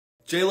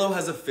J.Lo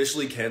has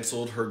officially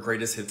canceled her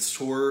Greatest Hits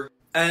tour,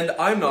 and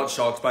I'm not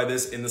shocked by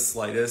this in the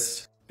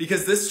slightest,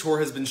 because this tour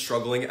has been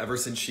struggling ever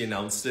since she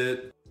announced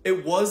it.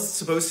 It was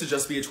supposed to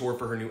just be a tour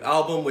for her new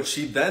album, which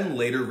she then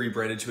later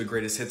rebranded to a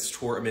Greatest Hits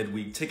tour amid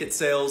weak ticket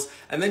sales,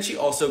 and then she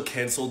also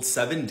canceled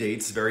 7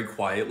 dates very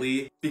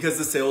quietly because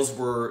the sales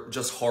were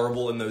just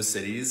horrible in those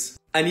cities.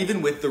 And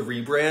even with the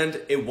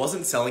rebrand, it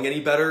wasn't selling any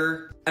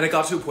better, and it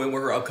got to a point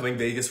where her upcoming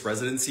Vegas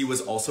residency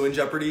was also in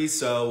jeopardy,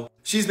 so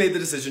she's made the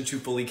decision to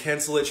fully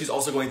cancel it. She's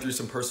also going through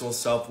some personal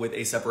stuff with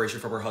a separation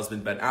from her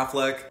husband, Ben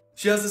Affleck.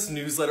 She has this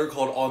newsletter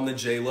called On the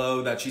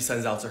J.Lo that she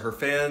sends out to her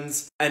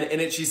fans, and in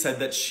it she said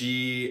that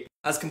she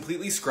has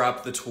completely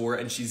scrapped the tour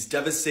and she's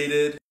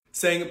devastated,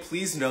 saying,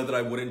 "Please know that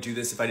I wouldn't do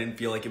this if I didn't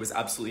feel like it was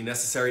absolutely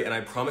necessary, and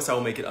I promise I will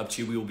make it up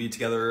to you. We will be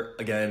together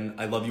again.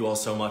 I love you all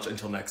so much.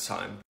 Until next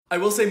time." I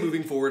will say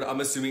moving forward,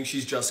 I'm assuming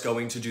she's just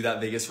going to do that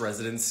Vegas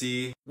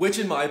residency, which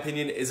in my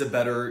opinion is a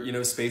better,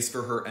 space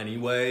for her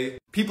anyway.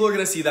 People are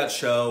gonna see that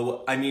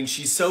show. I mean,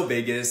 she's so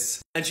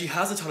Vegas, and she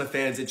has a ton of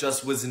fans. It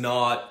just was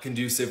not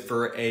conducive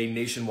for a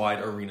nationwide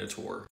arena tour.